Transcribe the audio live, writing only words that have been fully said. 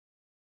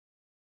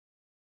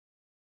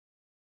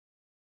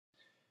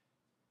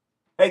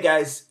Hey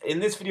guys, in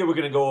this video we're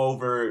going to go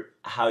over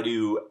how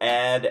to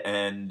add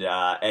and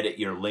edit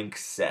your link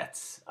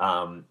sets.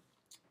 Now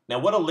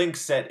what a link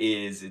set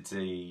is, it's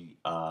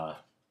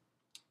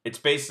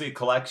basically a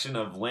collection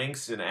of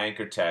links and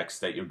anchor text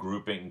that you're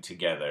grouping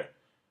together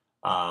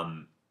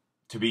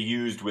to be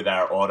used with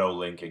our auto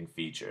linking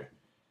feature.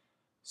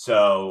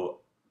 So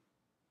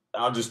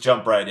I'll just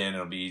jump right in,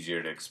 it'll be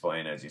easier to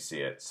explain as you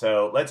see it.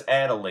 So let's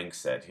add a link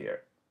set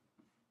here.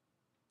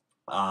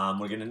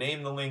 We're going to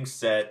name the link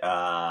set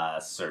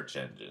search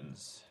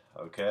engines.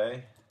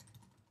 Okay.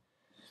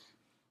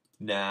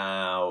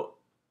 Now,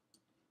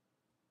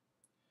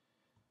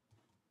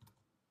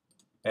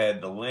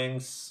 add the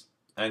links.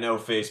 I know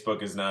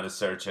Facebook is not a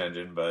search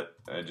engine, but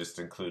I just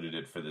included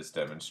it for this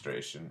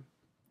demonstration.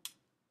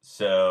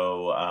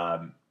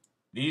 So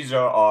these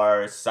are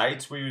our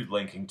sites we're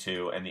linking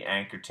to and the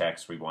anchor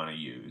text we want to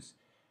use.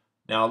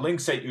 Now, a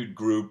link set you'd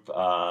group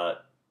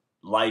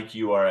like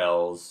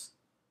URLs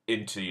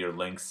into your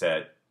link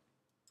set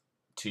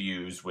to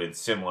use with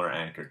similar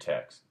anchor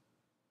text.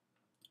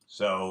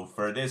 So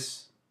for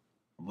this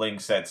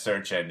link set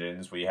search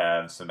engines, we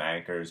have some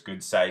anchors: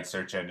 good site,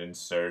 search engine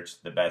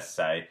search, the best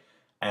site,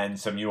 and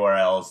some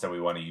URLs that we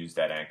want to use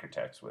that anchor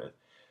text with.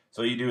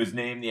 So all you do is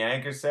name the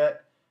anchor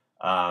set,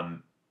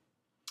 and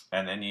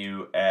then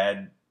you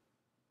add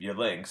your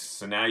links.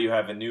 So now you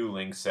have a new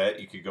link set.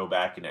 You could go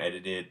back and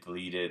edit it,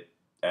 delete it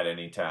at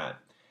any time.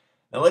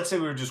 Now let's say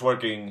we were just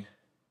working,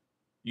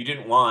 you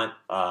didn't want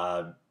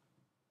to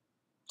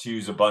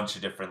use a bunch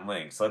of different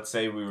links. Let's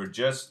say we were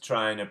just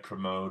trying to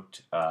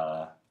promote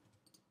our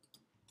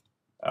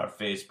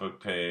Facebook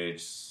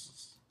page.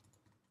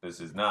 This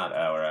is not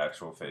our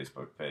actual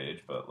Facebook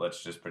page, but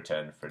let's just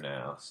pretend for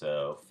now.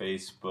 So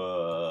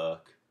Facebook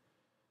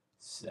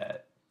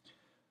set.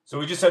 So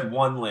we just had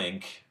one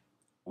link.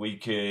 We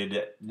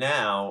could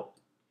now,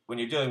 when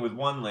you're dealing with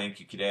one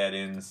link, you could add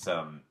in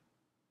some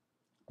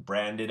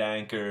branded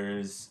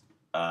anchors,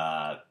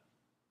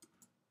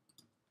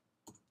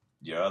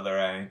 your other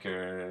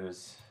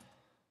anchors,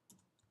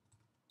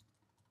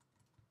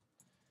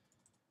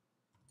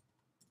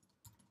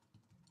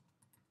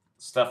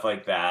 stuff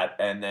like that,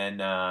 and then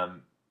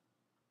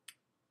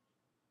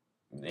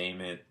name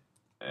it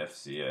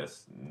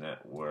FCS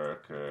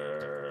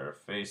Networker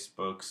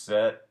Facebook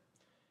set.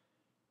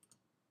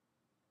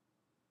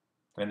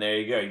 And there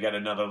you go. You got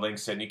another link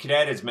set. And you can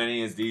add as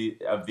many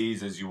of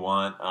these as you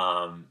want.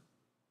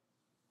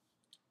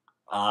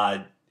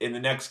 In the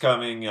next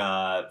coming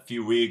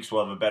few weeks,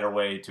 we'll have a better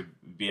way to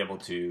be able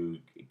to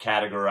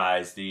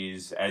categorize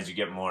these. As you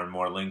get more and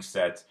more link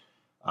sets,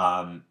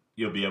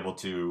 you'll be able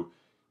to,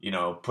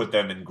 put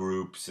them in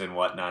groups and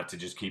whatnot to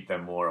just keep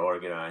them more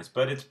organized.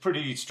 But it's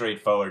pretty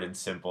straightforward and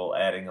simple,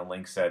 adding a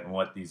link set and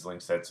what these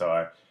link sets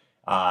are.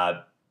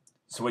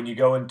 So when you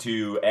go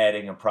into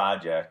adding a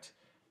project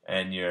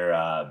and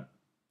you're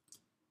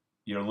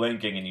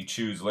linking and you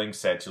choose link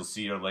sets, you'll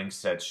see your link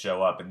sets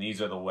show up. And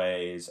these are the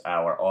ways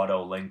our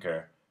auto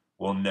linker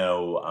will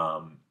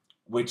know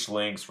which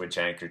links, which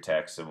anchor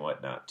text, and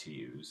whatnot to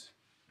use.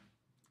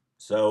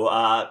 So,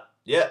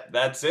 yeah,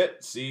 that's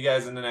it. See you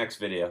guys in the next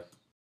video.